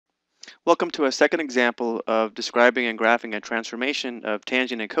Welcome to a second example of describing and graphing a transformation of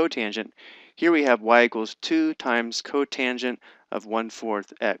tangent and cotangent. Here we have y equals 2 times cotangent of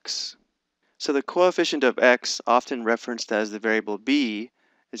 1/4 x. So the coefficient of x, often referenced as the variable b,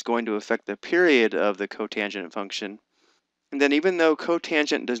 is going to affect the period of the cotangent function. And then even though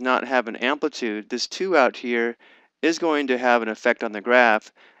cotangent does not have an amplitude, this 2 out here is going to have an effect on the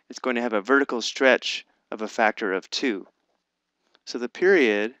graph. It's going to have a vertical stretch of a factor of 2. So the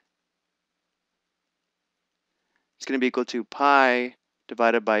period is going to be equal to pi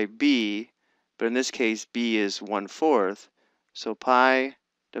divided by b, but in this case b is 1/4. So pi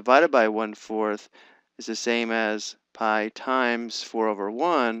divided by 1/4 is the same as pi times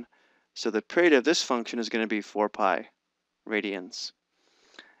 4/1. So the period of this function is going to be 4 pi radians.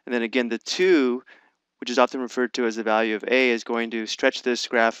 And then again, the 2, which is often referred to as the value of a, is going to stretch this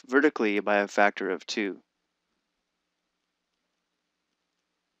graph vertically by a factor of 2.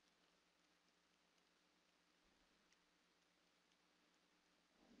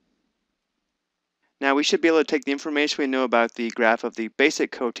 Now we should be able to take the information we know about the graph of the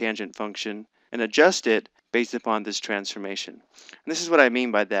basic cotangent function and adjust it based upon this transformation. And this is what I mean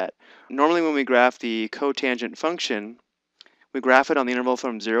by that. Normally when we graph the cotangent function, we graph it on the interval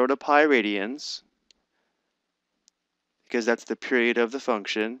from 0 to pi radians, because that's the period of the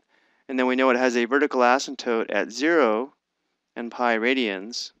function. And then we know it has a vertical asymptote at 0 and pi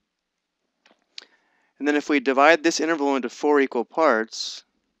radians. And then if we divide this interval into 4 equal parts,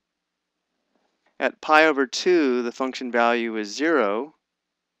 at pi over 2, the function value is 0.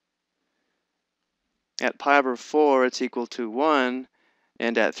 At pi over 4, it's equal to 1.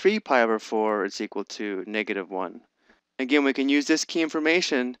 And at 3 pi over 4, it's equal to -1. Again, we can use this key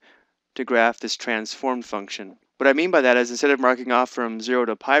information to graph this transformed function. What I mean by that is instead of marking off from 0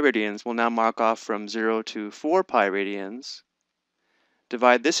 to pi radians, we'll now mark off from 0 to 4 pi radians.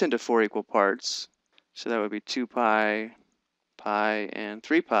 Divide this into 4 equal parts. So that would be 2 pi, pi, and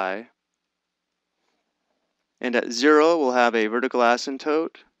 3 pi. And at 0, we'll have a vertical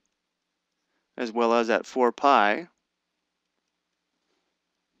asymptote, as well as at 4 pi.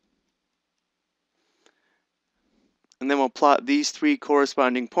 And then we'll plot these 3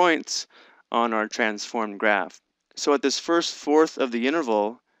 corresponding points on our transformed graph. So at this first fourth of the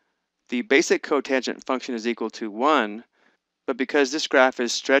interval, the basic cotangent function is equal to 1, but because this graph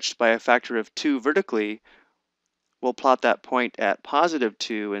is stretched by a factor of 2 vertically, we'll plot that point at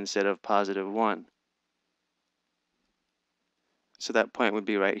 +2 instead of +1. So that point would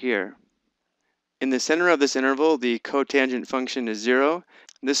be right here. In the center of this interval, the cotangent function is 0.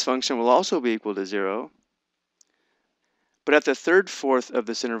 This function will also be equal to 0. But at the third fourth of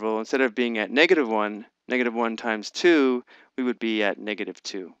this interval, instead of being at -1, -1 times 2, we would be at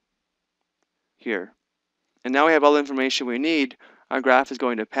 -2 here. And now we have all the information we need. Our graph is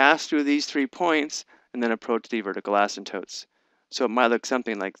going to pass through these 3 points and then approach the vertical asymptotes. So it might look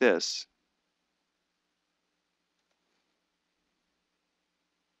something like this.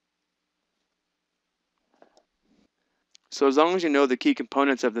 So as long as you know the key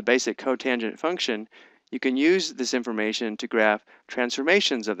components of the basic cotangent function, you can use this information to graph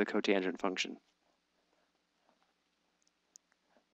transformations of the cotangent function.